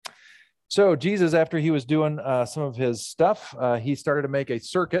So Jesus, after he was doing some of his stuff, he started to make a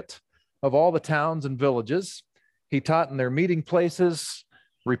circuit of all the towns and villages. He taught in their meeting places,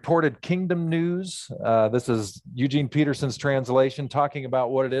 reported kingdom news. This is Eugene Peterson's translation, talking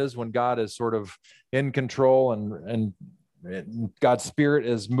about what it is when God is sort of in control and God's spirit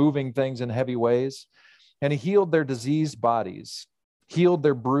is moving things in heavy ways. And he healed their diseased bodies, healed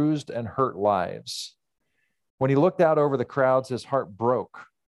their bruised and hurt lives. When he looked out over the crowds, his heart broke.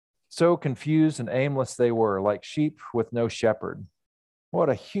 So confused and aimless they were, like sheep with no shepherd. What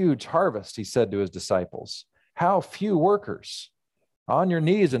a huge harvest, he said to his disciples. How few workers. On your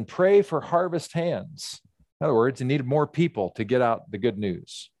knees and pray for harvest hands. In other words, he needed more people to get out the good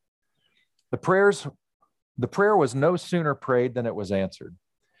news. The prayer was no sooner prayed than it was answered.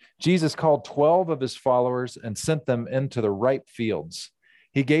 Jesus called 12 of his followers and sent them into the ripe fields.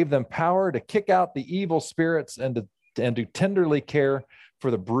 He gave them power to kick out the evil spirits and to tenderly care for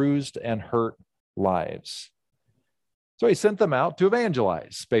the bruised and hurt lives. So he sent them out to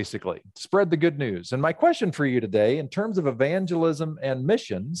evangelize, basically, spread the good news. And my question for you today, in terms of evangelism and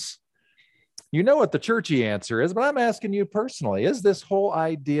missions, you know what the churchy answer is, but I'm asking you personally, is this whole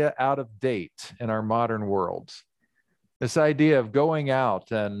idea out of date in our modern world? This idea of going out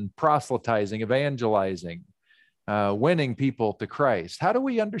and proselytizing, evangelizing, winning people to Christ. How do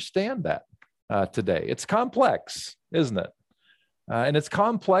we understand that today? It's complex, isn't it? And it's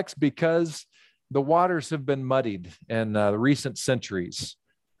complex because the waters have been muddied in the recent centuries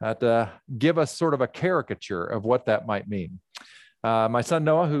to give us sort of a caricature of what that might mean. My son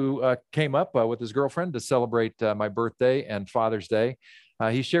Noah, who came up with his girlfriend to celebrate my birthday and Father's Day,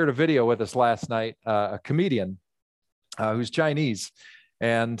 he shared a video with us last night, a comedian who's Chinese,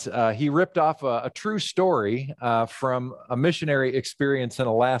 and he ripped off a true story from a missionary experience in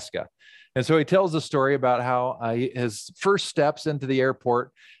Alaska. And so he tells the story about how his first steps into the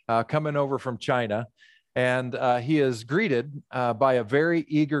airport coming over from China, and he is greeted by a very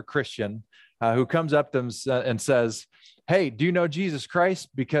eager Christian who comes up to him and says, "Hey, do you know Jesus Christ?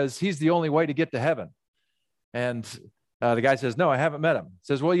 Because he's the only way to get to heaven." And the guy says, "No, I haven't met him." He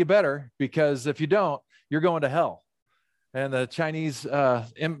says, "Well, you better, because if you don't, you're going to hell." And the Chinese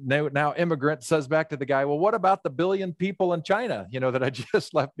now immigrant says back to the guy, "Well, what about the billion people in China, that I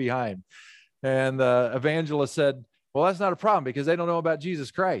just left behind?" And the evangelist said, "Well, that's not a problem because they don't know about Jesus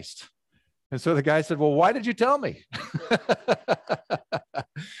Christ." And so the guy said, "Well, why did you tell me?"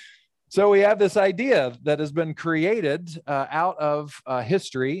 So we have this idea that has been created out of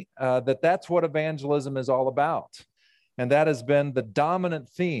history that's what evangelism is all about. And that has been the dominant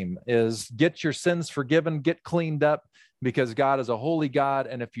theme, is get your sins forgiven, get cleaned up, because God is a holy God.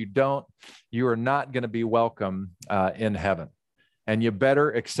 And if you don't, you are not going to be welcome in heaven. And you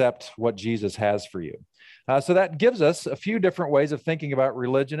better accept what Jesus has for you. So that gives us a few different ways of thinking about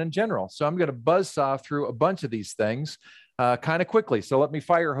religion in general. So I'm going to buzzsaw through a bunch of these things kind of quickly. So let me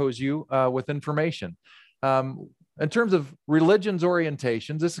fire hose you with information. In terms of religion's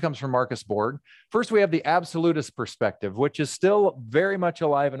orientations, this comes from Marcus Borg. First, we have the absolutist perspective, which is still very much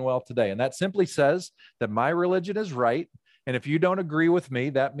alive and well today. And that simply says that my religion is right. And if you don't agree with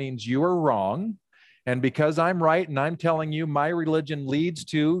me, that means you are wrong. And because I'm right and I'm telling you my religion leads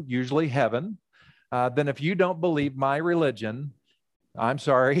to usually heaven, then if you don't believe my religion, I'm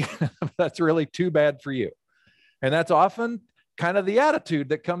sorry, that's really too bad for you. And that's often kind of the attitude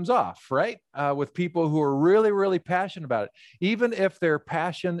that comes off, right? With people who are really, really passionate about it. Even if their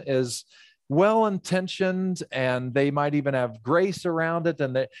passion is well-intentioned and they might even have grace around it.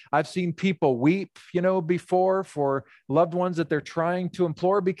 And I've seen people weep, before for loved ones that they're trying to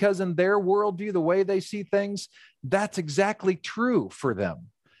implore, because in their worldview, the way they see things, that's exactly true for them.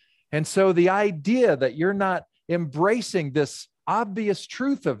 And so the idea that you're not embracing this obvious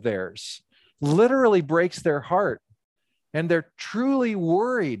truth of theirs literally breaks their heart. And they're truly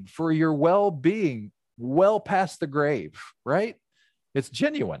worried for your well-being well past the grave, right? It's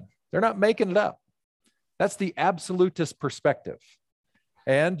genuine. They're not making it up. That's the absolutist perspective.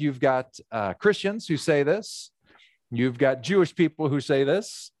 And you've got Christians who say this. You've got Jewish people who say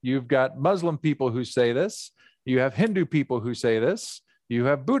this. You've got Muslim people who say this. You have Hindu people who say this. You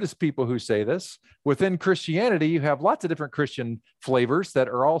have Buddhist people who say this. Within Christianity, you have lots of different Christian flavors that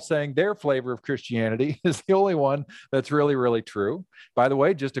are all saying their flavor of Christianity is the only one that's really, really true. By the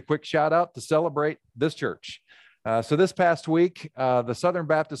way, just a quick shout out to celebrate this church. So this past week, the Southern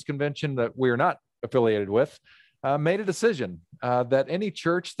Baptist Convention that we are not affiliated with made a decision that any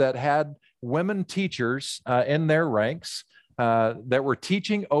church that had women teachers in their ranks that were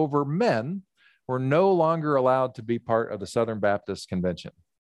teaching over men were no longer allowed to be part of the Southern Baptist Convention.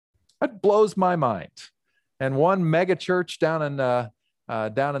 That blows my mind. And one mega church down in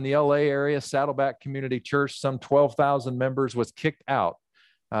down in the LA area, Saddleback Community Church, some 12,000 members, was kicked out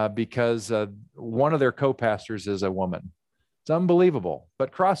because one of their co-pastors is a woman. It's unbelievable.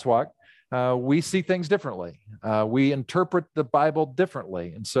 But Crosswalk, we see things differently. We interpret the Bible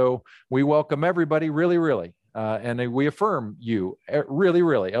differently. And so we welcome everybody really, really. And we affirm you really,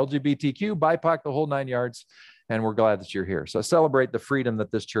 really. LGBTQ, BIPOC, the whole 9 yards. And we're glad that you're here. So I celebrate the freedom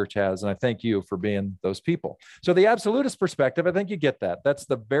that this church has. And I thank you for being those people. So the absolutist perspective, I think you get that. That's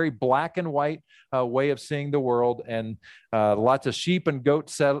the very black and white way of seeing the world, and lots of sheep and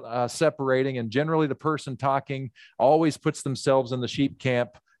goats separating. And generally the person talking always puts themselves in the sheep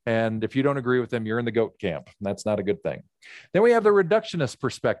camp. And if you don't agree with them, you're in the goat camp. That's not a good thing. Then we have the reductionist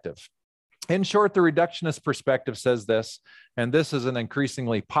perspective. In short, the reductionist perspective says this, and this is an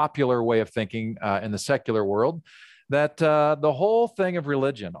increasingly popular way of thinking in the secular world, that the whole thing of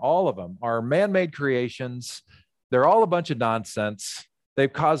religion, all of them, are man-made creations. They're all a bunch of nonsense.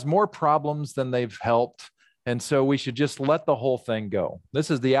 They've caused more problems than they've helped. And so we should just let the whole thing go. This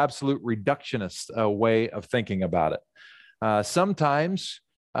is the absolute reductionist way of thinking about it. Sometimes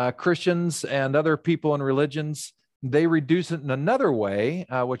Christians and other people in religions, they reduce it in another way,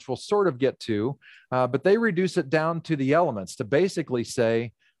 which we'll sort of get to, but they reduce it down to the elements to basically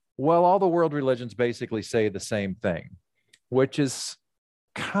say, well, all the world religions basically say the same thing, which is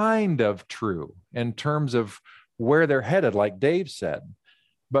kind of true in terms of where they're headed, like Dave said.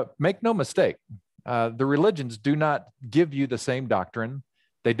 But make no mistake, the religions do not give you the same doctrine.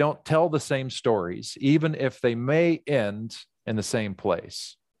 They don't tell the same stories, even if they may end in the same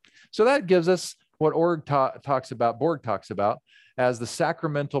place. So that gives us what Borg talks about as the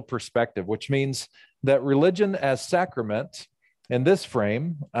sacramental perspective, which means that religion as sacrament, in this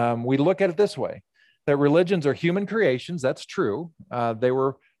frame, we look at it this way, that religions are human creations. That's true. They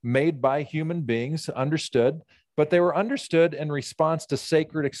were made by human beings, understood, but they were understood in response to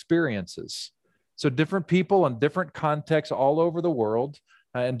sacred experiences. So different people in different contexts all over the world,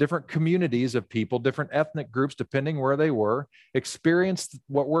 and different communities of people, different ethnic groups, depending where they were, experienced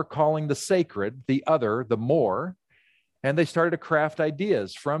what we're calling the sacred, the other, the more, and they started to craft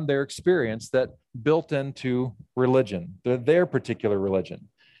ideas from their experience that built into religion, their particular religion.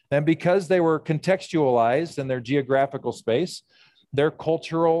 And because they were contextualized in their geographical space, they're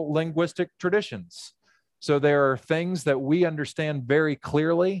cultural-linguistic traditions. So there are things that we understand very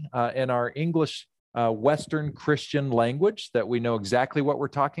clearly in our English Western Christian language that we know exactly what we're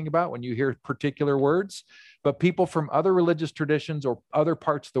talking about when you hear particular words, but people from other religious traditions or other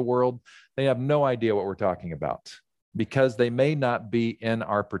parts of the world, they have no idea what we're talking about because they may not be in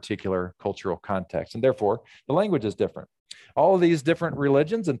our particular cultural context. And therefore, the language is different. All of these different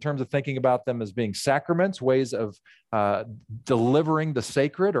religions, in terms of thinking about them as being sacraments, ways of delivering the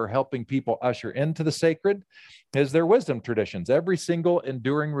sacred or helping people usher into the sacred, is their wisdom traditions. Every single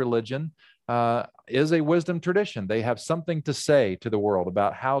enduring religion is a wisdom tradition. They have something to say to the world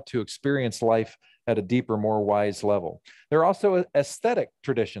about how to experience life at a deeper, more wise level. There are also aesthetic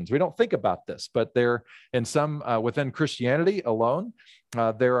traditions. We don't think about this, but they're in some, within Christianity alone,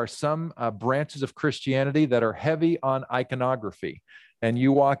 there are some branches of Christianity that are heavy on iconography. And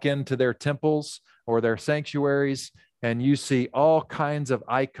you walk into their temples or their sanctuaries, and you see all kinds of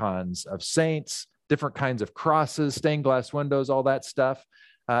icons of saints, different kinds of crosses, stained glass windows, all that stuff.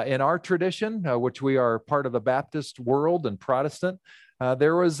 In our tradition, which we are part of the Baptist world and Protestant,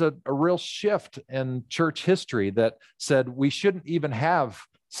 there was a real shift in church history that said we shouldn't even have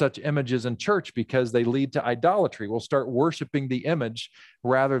such images in church because they lead to idolatry. We'll start worshiping the image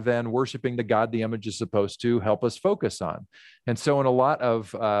rather than worshiping the God the image is supposed to help us focus on. And so in a lot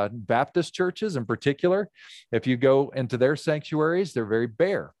of Baptist churches in particular, if you go into their sanctuaries, they're very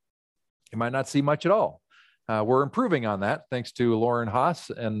bare. You might not see much at all. We're improving on that, thanks to Lauren Haas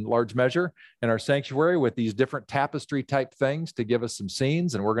in large measure in our sanctuary with these different tapestry type things to give us some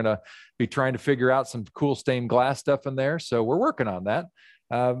scenes. And we're going to be trying to figure out some cool stained glass stuff in there. So we're working on that.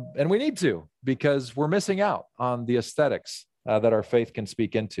 And we need to, because we're missing out on the aesthetics that our faith can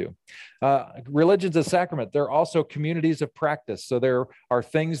speak into. Religions as sacrament, they're also communities of practice. So there are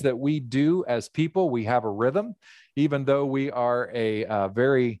things that we do as people. We have a rhythm, even though we are a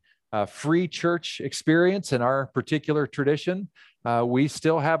very free church experience in our particular tradition, we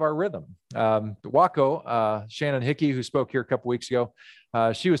still have our rhythm. Waco, Shannon Hickey, who spoke here a couple weeks ago,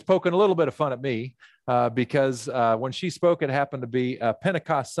 she was poking a little bit of fun at me because when she spoke, it happened to be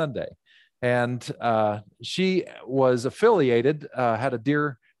Pentecost Sunday. And she was affiliated, had a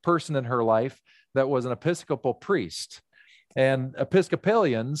dear person in her life that was an Episcopal priest. And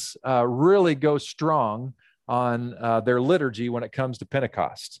Episcopalians really go strong on their liturgy when it comes to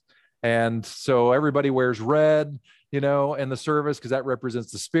Pentecost. And so everybody wears red. in the service, because that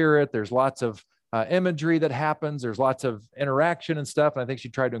represents the Spirit. There's lots of imagery that happens. There's lots of interaction and stuff. And I think she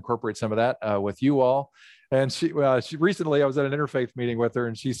tried to incorporate some of that with you all. And she recently, I was at an interfaith meeting with her,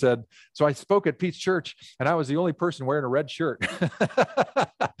 and she said, so I spoke at Pete's Church, and I was the only person wearing a red shirt.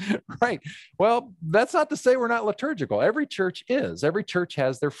 Right. Well, that's not to say we're not liturgical. Every church is. Every church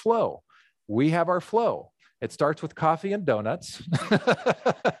has their flow. We have our flow. It starts with coffee and donuts,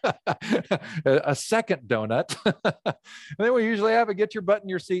 a second donut. And then we usually have a get your butt in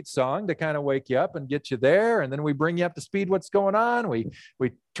your seat song to kind of wake you up and get you there. And then we bring you up to speed what's going on. We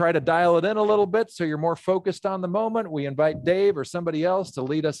try to dial it in a little bit so you're more focused on the moment. We invite Dave or somebody else to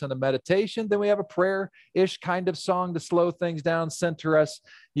lead us in a meditation. Then we have a prayer-ish kind of song to slow things down, center us.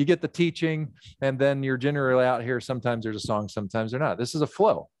 You get the teaching, and then you're generally out here. Sometimes there's a song, sometimes there's not. This is a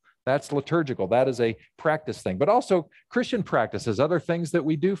flow. That's liturgical. That is a practice thing, but also Christian practices, other things that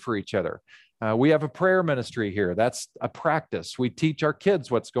we do for each other. We have a prayer ministry here. That's a practice. We teach our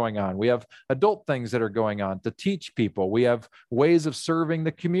kids what's going on. We have adult things that are going on to teach people. We have ways of serving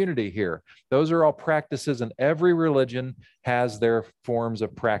the community here. Those are all practices, and every religion has their forms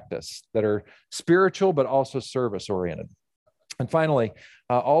of practice that are spiritual, but also service oriented. And finally,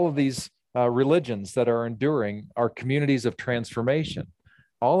 all of these religions that are enduring are communities of transformation.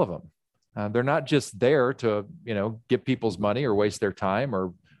 All of them. They're not just there to, get people's money or waste their time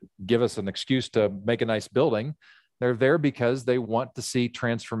or give us an excuse to make a nice building. They're there because they want to see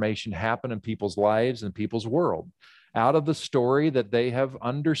transformation happen in people's lives and people's world out of the story that they have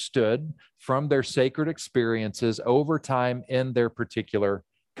understood from their sacred experiences over time in their particular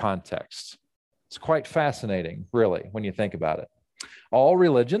context. It's quite fascinating, really, when you think about it. All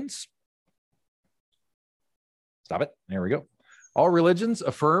religions, stop it, there we go. All religions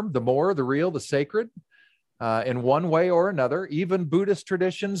affirm the more, the real, the sacred in one way or another. Even Buddhist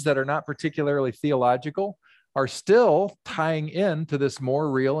traditions that are not particularly theological are still tying into this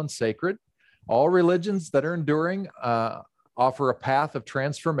more real and sacred. All religions that are enduring offer a path of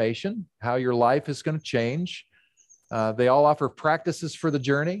transformation, how your life is going to change. They all offer practices for the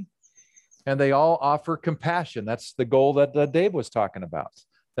journey, and they all offer compassion. That's the goal that Dave was talking about,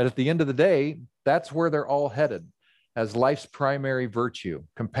 that at the end of the day, that's where they're all headed. As life's primary virtue,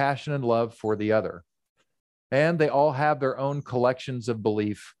 compassion and love for the other. And they all have their own collections of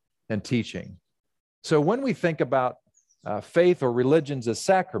belief and teaching. So when we think about faith or religions as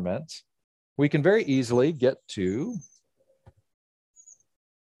sacraments, we can very easily get to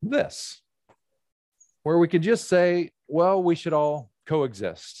this, where we could just say, well, we should all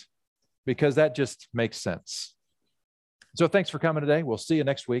coexist, because that just makes sense. So thanks for coming today. We'll see you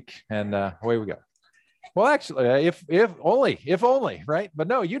next week, and away we go. Well, actually, if only, right? But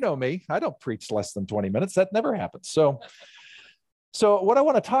no, you know me. I don't preach less than 20 minutes. That never happens. So what I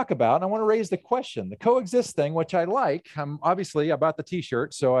want to talk about, I want to raise the question, the coexist thing, which I like. I'm obviously, I bought the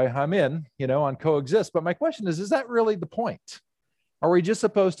t-shirt, so I'm in, on coexist. But my question is that really the point? Are we just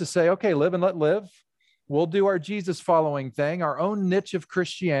supposed to say, okay, live and let live? We'll do our Jesus following thing, our own niche of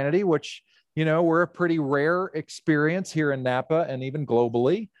Christianity, which, we're a pretty rare experience here in Napa and even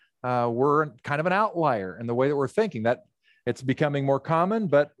globally. We're kind of an outlier in the way that we're thinking. That it's becoming more common,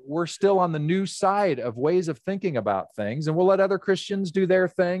 but we're still on the new side of ways of thinking about things. And we'll let other Christians do their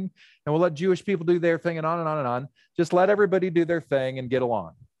thing, and we'll let Jewish people do their thing, and on and on and on. Just let everybody do their thing and get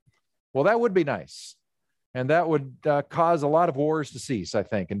along. Well, that would be nice. And that would cause a lot of wars to cease, I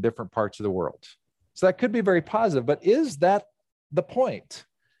think, in different parts of the world. So that could be very positive, but is that the point?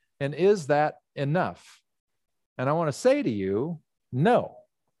 And is that enough? And I want to say to you, no.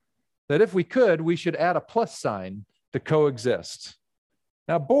 That if we could, we should add a plus sign to coexist.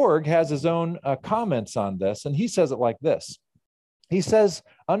 Now, Borg has his own comments on this, and he says it like this. He says,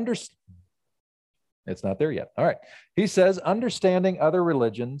 it's not there yet. All right. He says, understanding other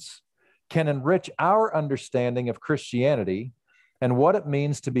religions can enrich our understanding of Christianity and what it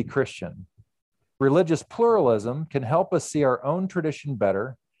means to be Christian. Religious pluralism can help us see our own tradition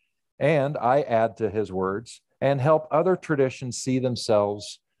better, and I add to his words, and help other traditions see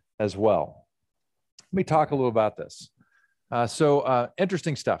themselves as well. Let me talk a little about this.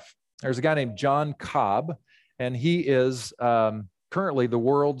 Interesting stuff. There's a guy named John Cobb, and he is currently the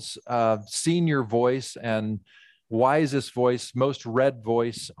world's senior voice and wisest voice, most read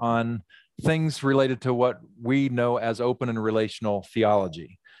voice on things related to what we know as open and relational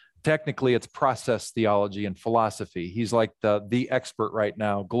theology. Technically, it's process theology and philosophy. He's like the expert right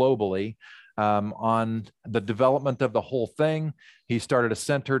now globally on the development of the whole thing. He started a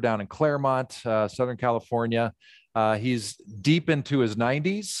center down in Claremont, Southern California. He's deep into his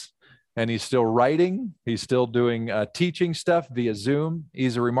 90s, and he's still writing. He's still doing teaching stuff via Zoom.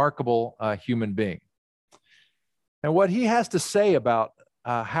 He's a remarkable human being. And what he has to say about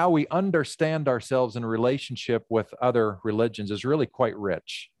how we understand ourselves in relationship with other religions is really quite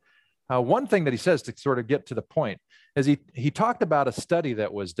rich. One thing that he says to sort of get to the point is he talked about a study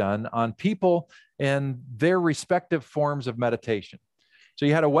that was done on people and their respective forms of meditation. So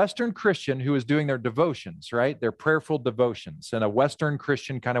you had a Western Christian who was doing their devotions, right? Their prayerful devotions in a Western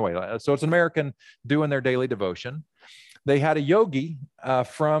Christian kind of way. So it's an American doing their daily devotion. They had a yogi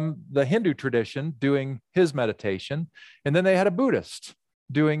from the Hindu tradition doing his meditation. And then they had a Buddhist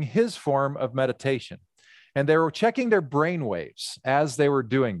doing his form of meditation. And they were checking their brain waves as they were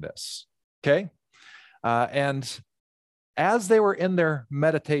doing this, okay? And as they were in their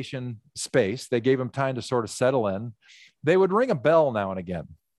meditation space, they gave them time to sort of settle in. They would ring a bell now and again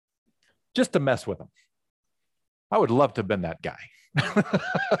just to mess with them. I would love to have been that guy.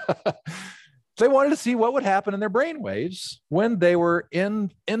 They wanted to see what would happen in their brain waves when they were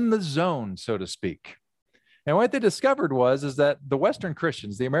in the zone, so to speak. And what they discovered is that the Western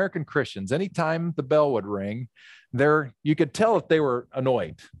Christians, the American Christians, anytime the bell would ring, you could tell if they were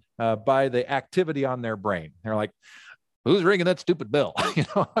annoyed by the activity on their brain. They're like, who's ringing that stupid bell?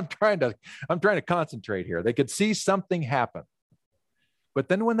 I'm trying to concentrate here. They could see something happen. But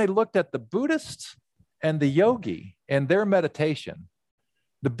then when they looked at the Buddhist and the yogi and their meditation,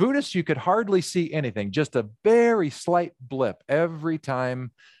 the Buddhist, you could hardly see anything, just a very slight blip every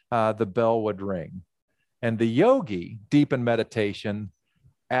time the bell would ring. And the yogi, deep in meditation,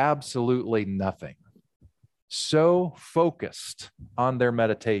 absolutely nothing. So focused on their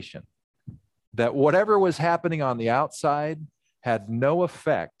meditation that whatever was happening on the outside had no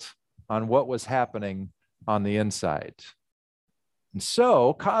effect on what was happening on the inside. And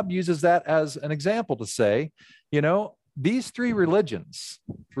so Cobb uses that as an example to say, these three religions,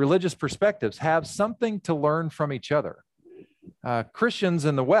 religious perspectives, have something to learn from each other. Christians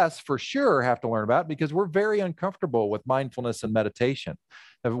in the West for sure have to learn about it because we're very uncomfortable with mindfulness and meditation.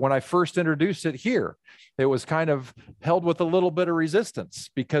 When I first introduced it here, it was kind of held with a little bit of resistance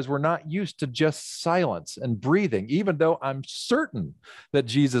because we're not used to just silence and breathing, even though I'm certain that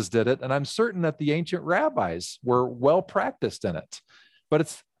Jesus did it, and I'm certain that the ancient rabbis were well practiced in it. But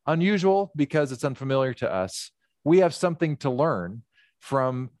it's unusual because it's unfamiliar to us. We have something to learn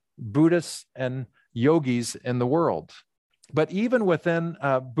from Buddhists and yogis in the world. But even within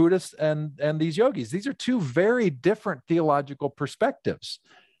Buddhists and these yogis, these are two very different theological perspectives.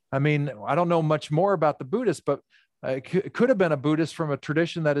 I mean, I don't know much more about the Buddhists, but it could have been a Buddhist from a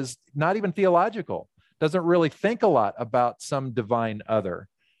tradition that is not even theological, doesn't really think a lot about some divine other.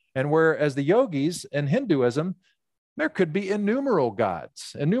 And whereas the yogis in Hinduism, there could be innumerable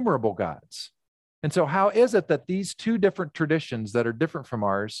gods. And so how is it that these two different traditions that are different from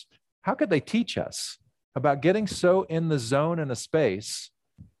ours, how could they teach us about getting so in the zone in a space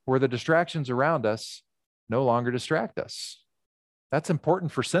where the distractions around us no longer distract us? That's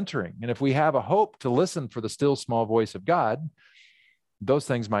important for centering. And if we have a hope to listen for the still small voice of God, those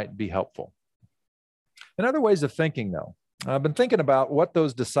things might be helpful. And other ways of thinking, though, I've been thinking about what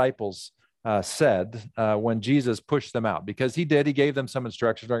those disciples said when Jesus pushed them out, because he gave them some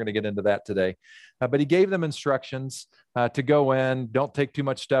instructions. We're not going to get into that today, but he gave them instructions to go in, don't take too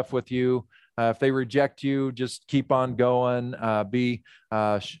much stuff with you. If they reject you, just keep on going. Be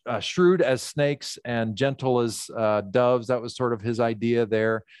shrewd as snakes and gentle as doves. That was sort of his idea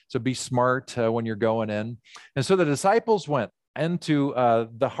there. So be smart when you're going in. And so the disciples went into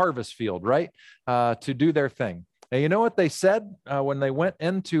the harvest field, right, to do their thing. And you know what they said when they went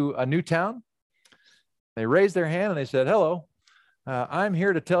into a new town? They raised their hand and they said, hello, I'm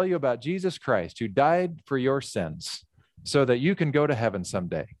here to tell you about Jesus Christ, who died for your sins so that you can go to heaven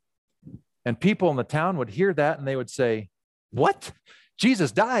someday. And people in the town would hear that and they would say, what?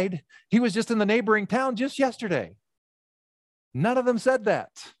 Jesus died? He was just in the neighboring town just yesterday. None of them said that.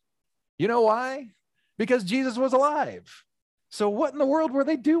 You know why? Because Jesus was alive. So what in the world were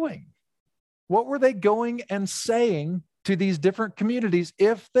they doing? What were they going and saying to these different communities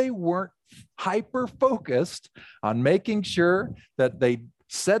if they weren't hyper-focused on making sure that they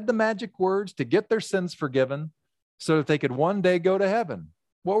said the magic words to get their sins forgiven so that they could one day go to heaven?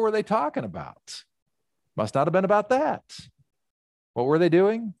 What were they talking about? Must not have been about that. What were they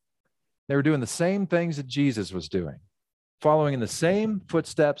doing? They were doing the same things that Jesus was doing, following in the same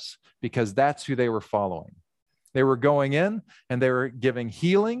footsteps because that's who they were following. They were going in and they were giving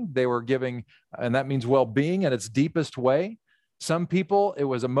healing. They were giving, and that means well-being in its deepest way. Some people, it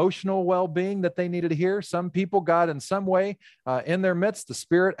was emotional well-being that they needed to hear. Some people, God in some way in their midst, the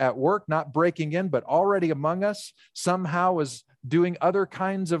Spirit at work, not breaking in, but already among us, somehow was doing other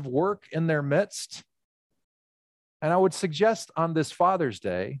kinds of work in their midst. And I would suggest on this Father's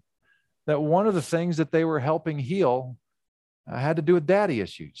Day that one of the things that they were helping heal had to do with daddy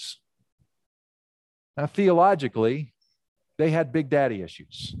issues. Now, theologically, they had big daddy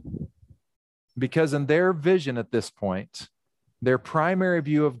issues because in their vision at this point, their primary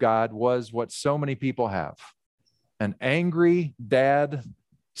view of God was what so many people have: an angry dad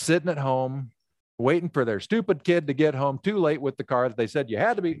sitting at home, waiting for their stupid kid to get home too late with the car that they said you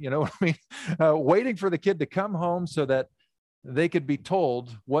had to be, you know what I mean? Waiting for the kid to come home so that they could be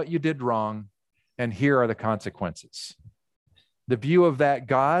told what you did wrong and here are the consequences. The view of that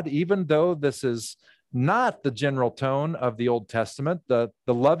God, even though this is not the general tone of the Old Testament, the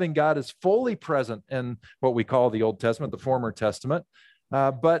loving God is fully present in what we call the Old Testament, the former Testament.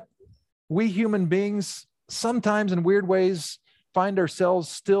 But we human beings sometimes in weird ways find ourselves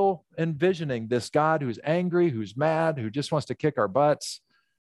still envisioning this God who's angry, who's mad, who just wants to kick our butts.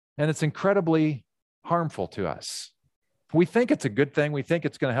 And it's incredibly harmful to us. We think it's a good thing. We think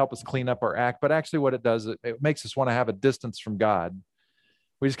it's going to help us clean up our act. But actually what it does, it makes us want to have a distance from God.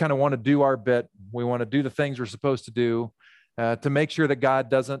 We just kind of want to do our bit. We want to do the things we're supposed to do to make sure that God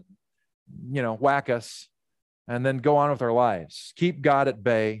doesn't, whack us, and then go on with our lives. Keep God at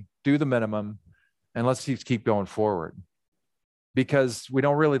bay, do the minimum, and let's just keep going forward. Because we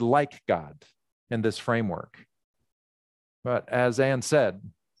don't really like God in this framework. But as Anne said,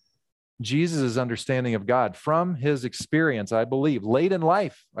 Jesus' understanding of God from his experience, I believe, late in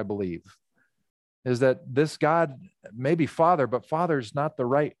life, I believe, is that this God may be Father, but Father's not the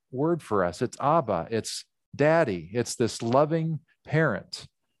right word for us. It's Abba, it's Daddy, it's this loving parent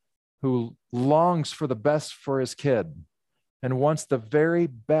who longs for the best for his kid and wants the very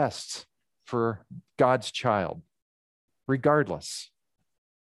best for God's child. Regardless,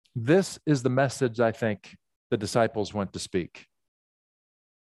 this is the message I think the disciples went to speak.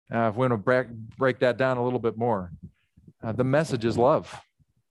 If we want to break that down a little bit more, the message is love.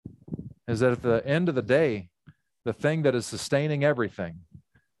 Is that at the end of the day, the thing that is sustaining everything,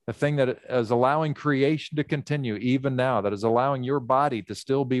 the thing that is allowing creation to continue even now, that is allowing your body to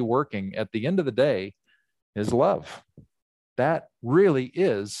still be working at the end of the day, is love. That really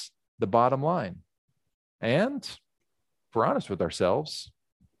is the bottom line. And if we're honest with ourselves,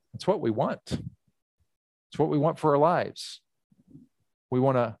 it's what we want. It's what we want for our lives. We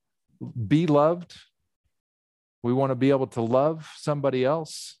want to be loved. We want to be able to love somebody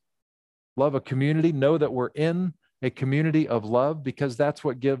else, love a community, know that we're in a community of love, because that's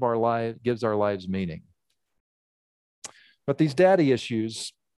what gives our lives meaning. But these daddy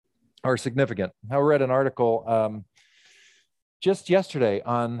issues are significant. I read an article just yesterday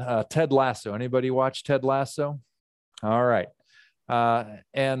on Ted Lasso. Anybody watch Ted Lasso? All right.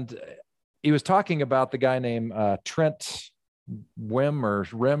 And he was talking about the guy named Trent Wim or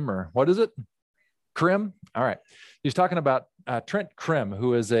Rim, or what is it? Krim? All right. He was talking about Trent Krim,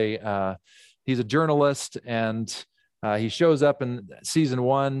 who is he's a journalist, and he shows up in season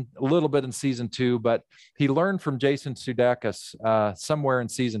 1, a little bit in season 2, but he learned from Jason Sudeikis somewhere in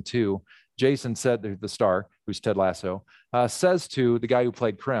season 2. Jason said, the star, who's Ted Lasso, says to the guy who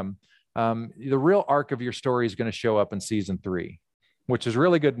played Krim, the real arc of your story is going to show up in season 3, which is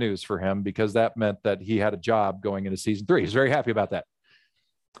really good news for him, because that meant that he had a job going into season 3. He's very happy about that.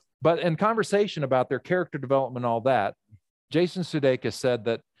 But in conversation about their character development and all that, Jason Sudeikis said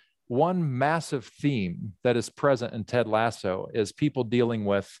that one massive theme that is present in Ted Lasso is people dealing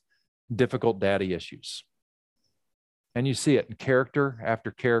with difficult daddy issues. And you see it in character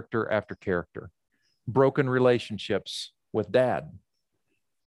after character after character. Broken relationships with dad.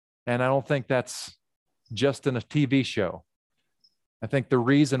 And I don't think that's just in a TV show. I think the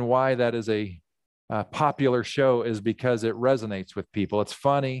reason why that is a popular show is because it resonates with people. It's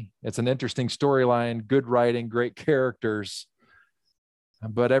funny. It's an interesting storyline, good writing, great characters.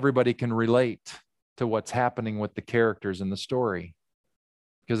 But everybody can relate to what's happening with the characters in the story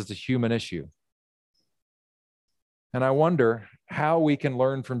because it's a human issue. And I wonder how we can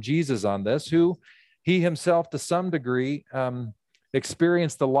learn from Jesus on this, who he himself, to some degree,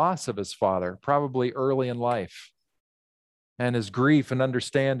 experienced the loss of his father, probably early in life, and his grief and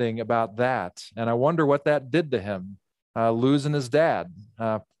understanding about that. And I wonder what that did to him, losing his dad,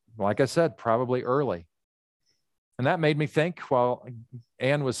 like I said, probably early. And that made me think, while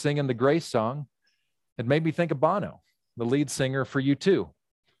Anne was singing the Grace song, it made me think of Bono, the lead singer for U2,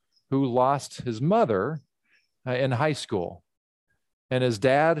 who lost his mother in high school. And his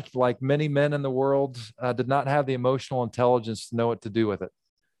dad, like many men in the world, did not have the emotional intelligence to know what to do with it,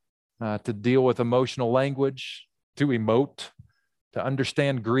 to deal with emotional language, to emote, to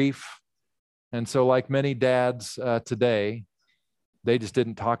understand grief. And so, like many dads today, they just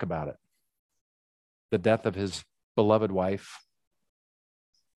didn't talk about it. The death of his beloved wife.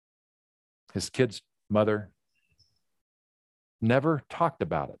 his kid's mother, never talked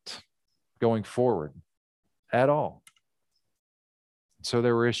about it going forward at all. So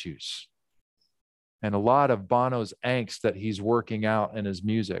there were issues. And a lot of Bono's angst that he's working out in his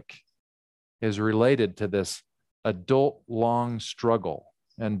music is related to this adult long struggle.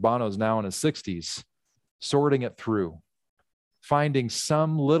 And Bono's now in his 60s, sorting it through, finding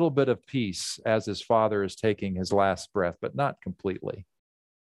some little bit of peace as his father is taking his last breath, but not completely.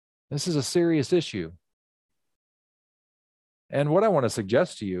 This is a serious issue. And what I want to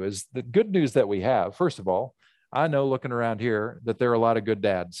suggest to you is the good news that we have. First of all, I know looking around here that there are a lot of good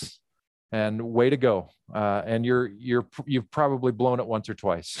dads, and way to go. And you've probably blown it once or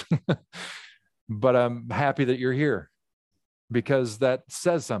twice, but I'm happy that you're here, because that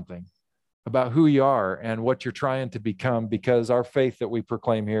says something about who you are and what you're trying to become, because our faith that we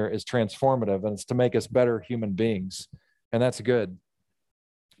proclaim here is transformative, and it's to make us better human beings. And that's good.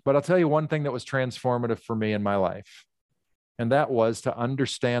 But I'll tell you one thing that was transformative for me in my life, and that was to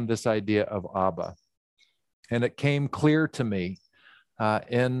understand this idea of Abba. And it came clear to me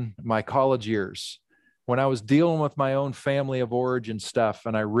in my college years when I was dealing with my own family of origin stuff,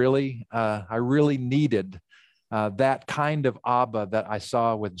 and I really needed that kind of Abba that I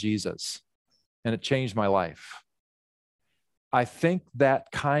saw with Jesus, and it changed my life. I think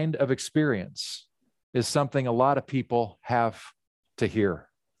that kind of experience is something a lot of people have to hear,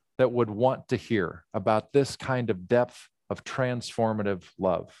 that would want to hear about this kind of depth of transformative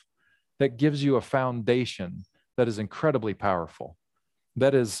love that gives you a foundation that is incredibly powerful,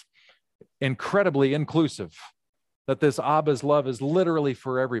 that is incredibly inclusive, that this Abba's love is literally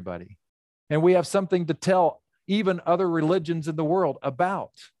for everybody. And we have something to tell even other religions in the world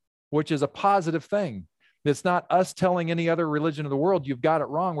about, which is a positive thing. It's not us telling any other religion of the world, you've got it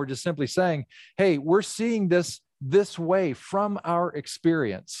wrong. We're just simply saying, hey, we're seeing this way from our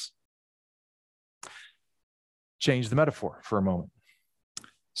experience. Change the metaphor for a moment.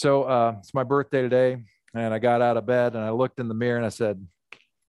 So it's my birthday today, and I got out of bed and I looked in the mirror and I said,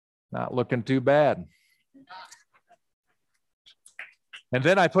 not looking too bad. And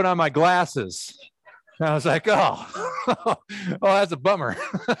then I put on my glasses. And I was like, oh, that's a bummer.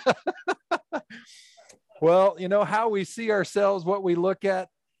 Well, you know how we see ourselves, what we look at,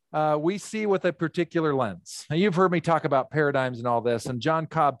 we see with a particular lens. Now, you've heard me talk about paradigms and all this, and John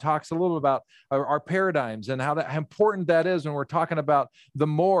Cobb talks a little about our paradigms and how important that is when we're talking about the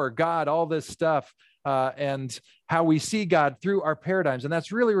more, God, all this stuff, and how we see God through our paradigms. And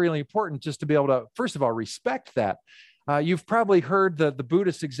that's really, really important, just to be able to, first of all, respect that. You've probably heard the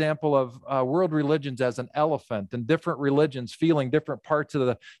Buddhist example of world religions as an elephant, and different religions feeling different parts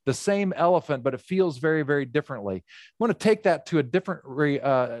of the same elephant, but it feels very, very differently. I want to take that to a different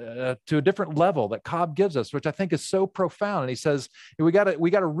level that Cobb gives us, which I think is so profound. And he says we got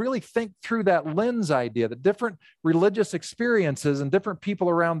to really think through that lens idea, that different religious experiences and different people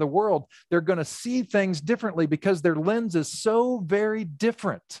around the world, they're going to see things differently because their lens is so very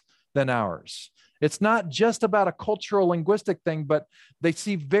different than ours. It's not just about a cultural linguistic thing, but they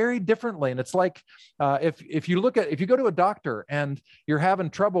see very differently. And it's like, if you go to a doctor and you're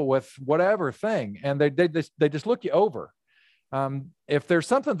having trouble with whatever thing, and they just look you over. If there's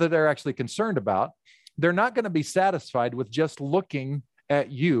something that they're actually concerned about, they're not going to be satisfied with just looking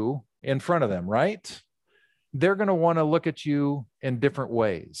at you in front of them, right? They're going to want to look at you in different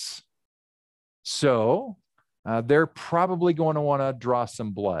ways. So they're probably going to want to draw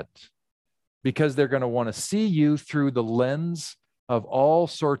some blood, because they're going to want to see you through the lens of all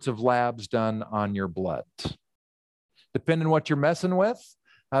sorts of labs done on your blood. Depending on what you're messing with,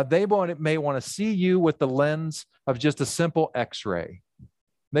 they may want to see you with the lens of just a simple X-ray.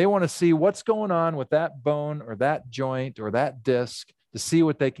 They want to see what's going on with that bone or that joint or that disc to see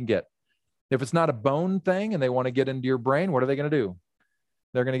what they can get. If it's not a bone thing and they want to get into your brain, what are they going to do?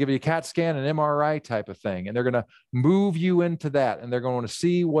 They're going to give you a CAT scan, an MRI type of thing, and they're going to move you into that, and they're going to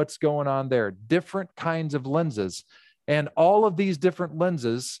see what's going on there. Different kinds of lenses. And all of these different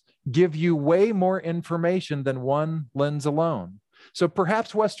lenses give you way more information than one lens alone. So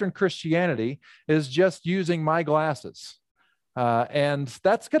perhaps Western Christianity is just using my glasses. And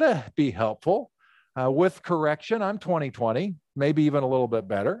that's going to be helpful. With correction, I'm 20/20, maybe even a little bit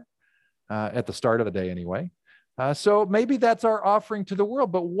better at the start of the day anyway. So maybe that's our offering to the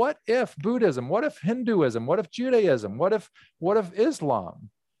world. But what if Buddhism? What if Hinduism? What if Judaism? What if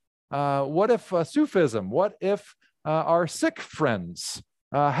Islam? What if Sufism? What if our Sikh friends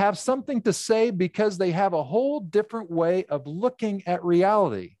have something to say, because they have a whole different way of looking at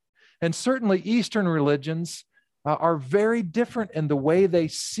reality? And certainly Eastern religions are very different in the way they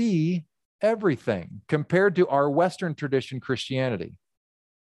see everything compared to our Western tradition Christianity.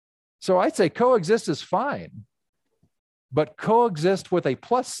 So I'd say coexist is fine, but coexist with a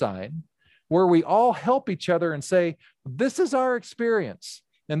plus sign where we all help each other and say, this is our experience.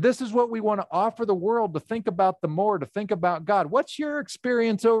 And this is what we want to offer the world to think about the more, to think about God. What's your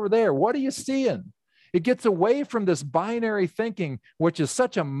experience over there? What are you seeing? It gets away from this binary thinking, which is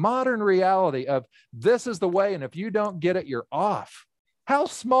such a modern reality of this is the way, and if you don't get it, you're off. How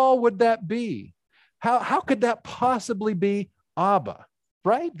small would that be? How could that possibly be Abba,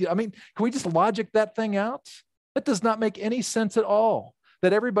 right? I mean, can we just logic that thing out? That does not make any sense at all.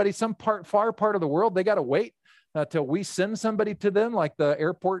 That everybody, far part of the world, they got to wait till we send somebody to them, like the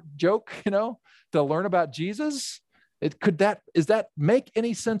airport joke, to learn about Jesus. Does that make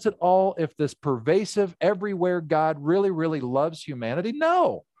any sense at all if this pervasive, everywhere God really, really loves humanity?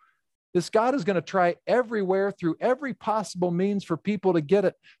 No. This God is going to try everywhere through every possible means for people to get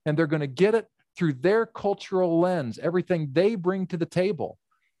it, and they're going to get it through their cultural lens, everything they bring to the table.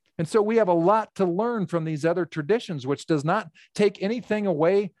 And so we have a lot to learn from these other traditions, which does not take anything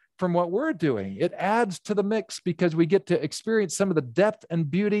away from what we're doing. It adds to the mix because we get to experience some of the depth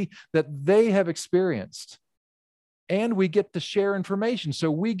and beauty that they have experienced. And we get to share information, so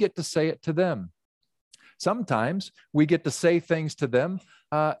we get to say it to them. Sometimes we get to say things to them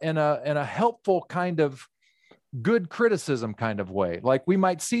in a helpful kind of good criticism kind of way. Like we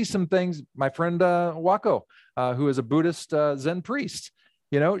might see some things, my friend Wako, who is a Buddhist Zen priest,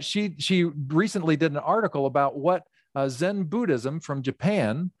 she recently did an article about what Zen Buddhism from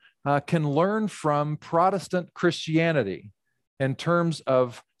Japan can learn from Protestant Christianity in terms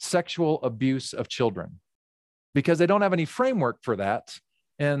of sexual abuse of children, because they don't have any framework for that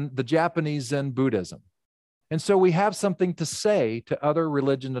in the Japanese Zen Buddhism. And so we have something to say to other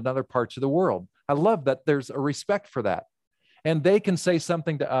religions and other parts of the world. I love that there's a respect for that. And they can say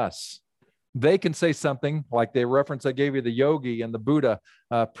something to us. They can say something like the reference I gave you, the yogi and the Buddha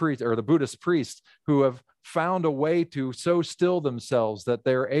priest, or the Buddhist priest, who have found a way to so still themselves that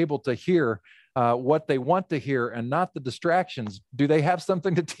they're able to hear what they want to hear and not the distractions. Do they have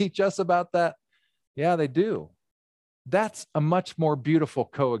something to teach us about that? Yeah, they do. That's a much more beautiful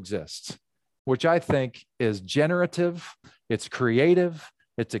coexist, which I think is generative, it's creative,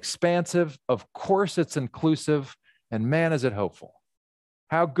 it's expansive. Of course, it's inclusive, and man, is it hopeful.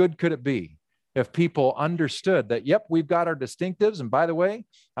 How good could it be if people understood that, yep, we've got our distinctives. And by the way,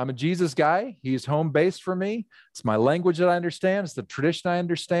 I'm a Jesus guy. He's home base for me. It's my language that I understand. It's the tradition I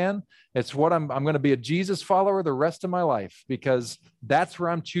understand. It's what I'm going to be a Jesus follower the rest of my life, because that's where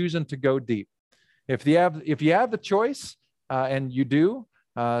I'm choosing to go deep. If you have the choice, and you do,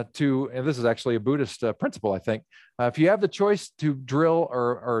 and this is actually a Buddhist principle, I think. If you have the choice to drill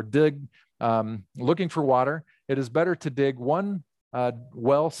or dig looking for water, it is better to dig one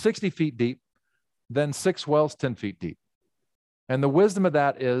well 60 feet deep than 6 wells 10 feet deep. And the wisdom of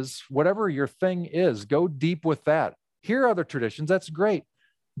that is, whatever your thing is, go deep with that. Hear other traditions, that's great.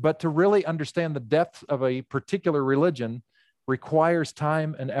 But to really understand the depth of a particular religion requires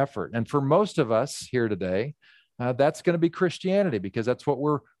time and effort. And for most of us here today, that's going to be Christianity, because that's what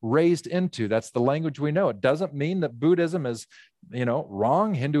we're raised into. That's the language we know. It doesn't mean that Buddhism is,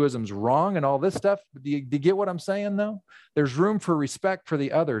 wrong. Hinduism's wrong and all this stuff. Do you get what I'm saying, though? There's room for respect for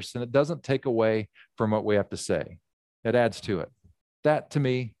the others, and it doesn't take away from what we have to say. It adds to it. That, to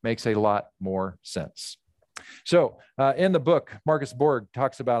me, makes a lot more sense. So in the book, Marcus Borg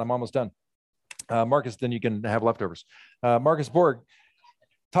talks about, I'm almost done. Marcus, then you can have leftovers. Marcus Borg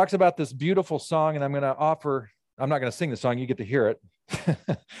talks about this beautiful song, and I'm not going to sing the song. You get to hear it.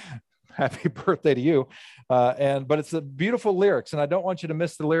 Happy birthday to you. But it's the beautiful lyrics, and I don't want you to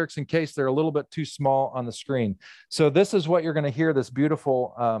miss the lyrics in case they're a little bit too small on the screen. So this is what you're going to hear, this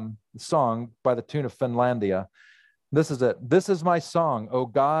beautiful song by the tune of Finlandia. This is it. This is my song, O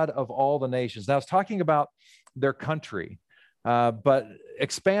God of all the nations. Now, I was talking about their country, but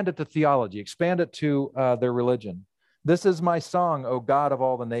expand it to theology, expand it to their religion. This is my song, O God of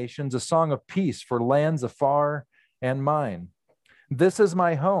all the nations, a song of peace for lands afar and mine. This is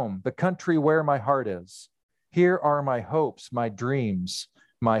my home, the country where my heart is. Here are my hopes, my dreams,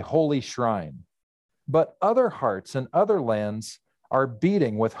 my holy shrine. But other hearts and other lands are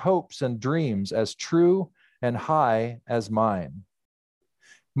beating with hopes and dreams as true and high as mine.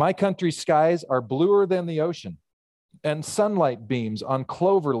 My country's skies are bluer than the ocean, and sunlight beams on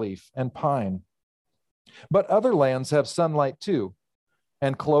cloverleaf and pine. But other lands have sunlight too,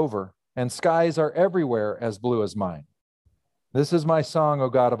 and clover, and skies are everywhere as blue as mine. This is my song, O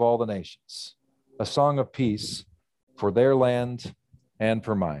God of all the nations, a song of peace for their land and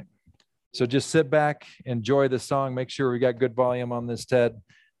for mine. So just sit back, enjoy the song, make sure we got good volume on this, Ted,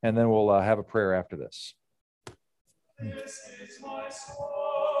 and then we'll have a prayer after this. This is my song.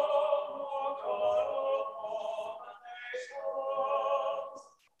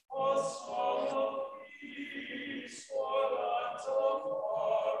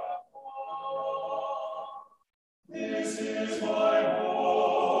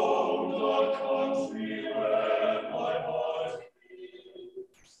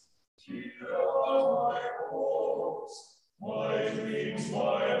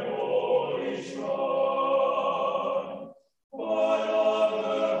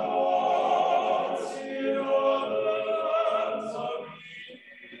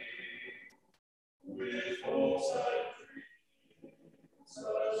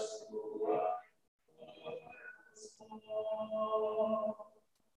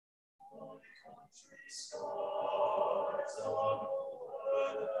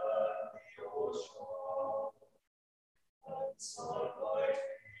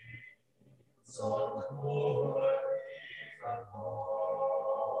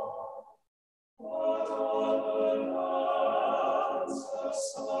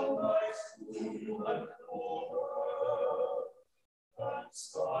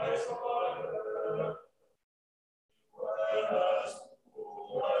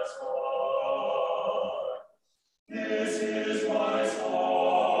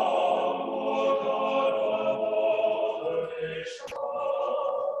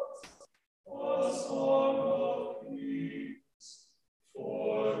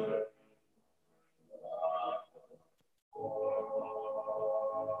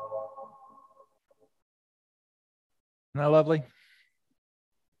 Isn't that lovely?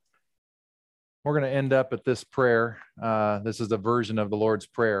 We're going to end up at this prayer. This is a version of the Lord's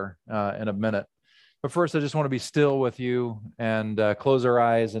Prayer in a minute. But first, I just want to be still with you and close our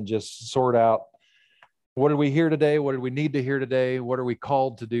eyes and just sort out, what did we hear today? What did we need to hear today? What are we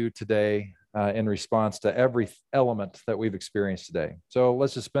called to do today in response to every element that we've experienced today? So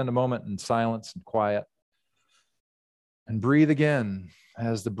let's just spend a moment in silence and quiet and breathe again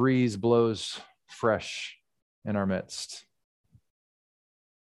as the breeze blows fresh in our midst.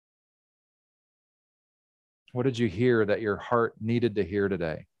 What did you hear that your heart needed to hear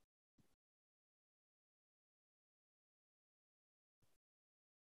today?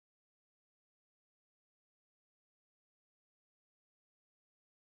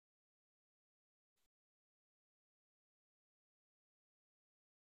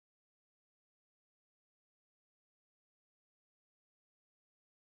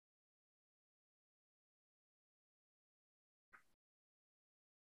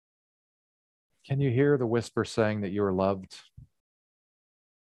 Can you hear the whisper saying that you are loved?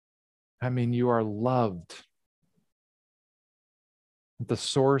 I mean, you are loved. The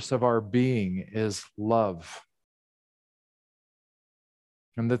source of our being is love.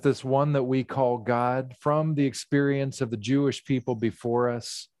 And that this one that we call God, from the experience of the Jewish people before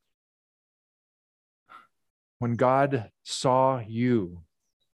us, when God saw you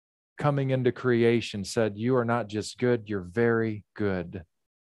coming into creation, said, you are not just good, you're very good.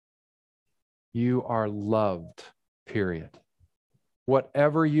 You are loved, period.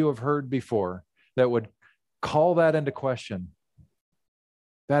 Whatever you have heard before that would call that into question,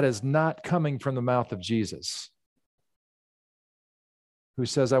 that is not coming from the mouth of Jesus, who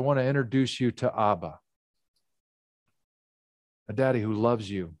says, I want to introduce you to Abba, a daddy who loves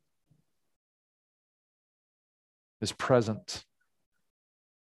you, is present,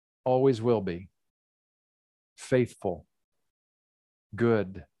 always will be, faithful,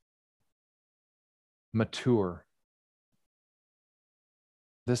 good, mature.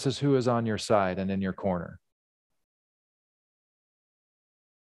 This is who is on your side and in your corner.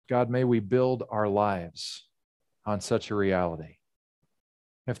 God, may we build our lives on such a reality.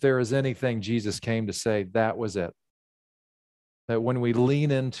 If there is anything Jesus came to say, that was it. That when we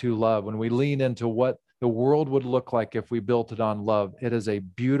lean into love, when we lean into what the world would look like if we built it on love, it is a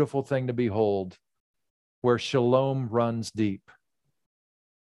beautiful thing to behold, where shalom runs deep.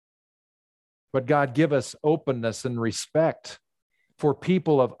 But God, give us openness and respect for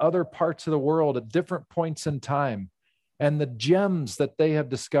people of other parts of the world at different points in time and the gems that they have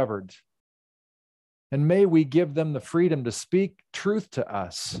discovered. And may we give them the freedom to speak truth to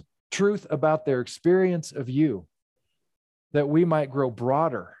us, truth about their experience of you, that we might grow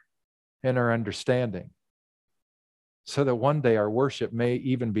broader in our understanding, so that one day our worship may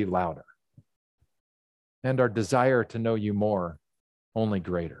even be louder and our desire to know you more only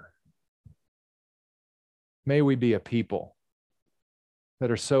greater. May we be a people that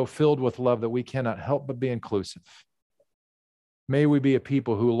are so filled with love that we cannot help but be inclusive. May we be a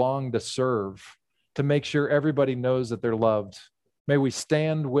people who long to serve, to make sure everybody knows that they're loved. May we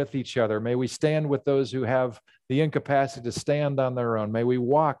stand with each other. May we stand with those who have the incapacity to stand on their own. May we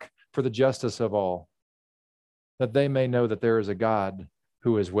walk for the justice of all, that they may know that there is a God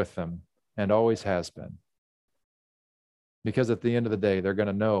who is with them and always has been. Because at the end of the day, they're going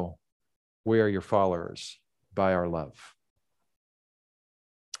to know we are your followers by our love.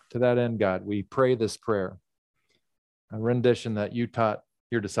 To that end, God, we pray this prayer, a rendition that you taught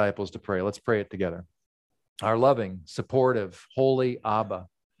your disciples to pray. Let's pray it together. Our loving, supportive, holy Abba,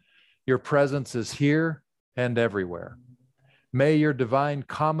 your presence is here and everywhere. May your divine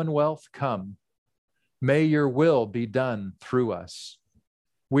commonwealth come. May your will be done through us.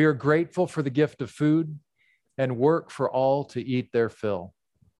 We are grateful for the gift of food and work for all to eat their fill.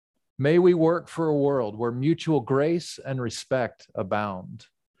 May we work for a world where mutual grace and respect abound.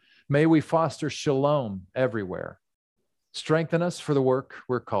 May we foster shalom everywhere. Strengthen us for the work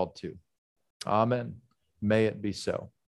we're called to. Amen. May it be so.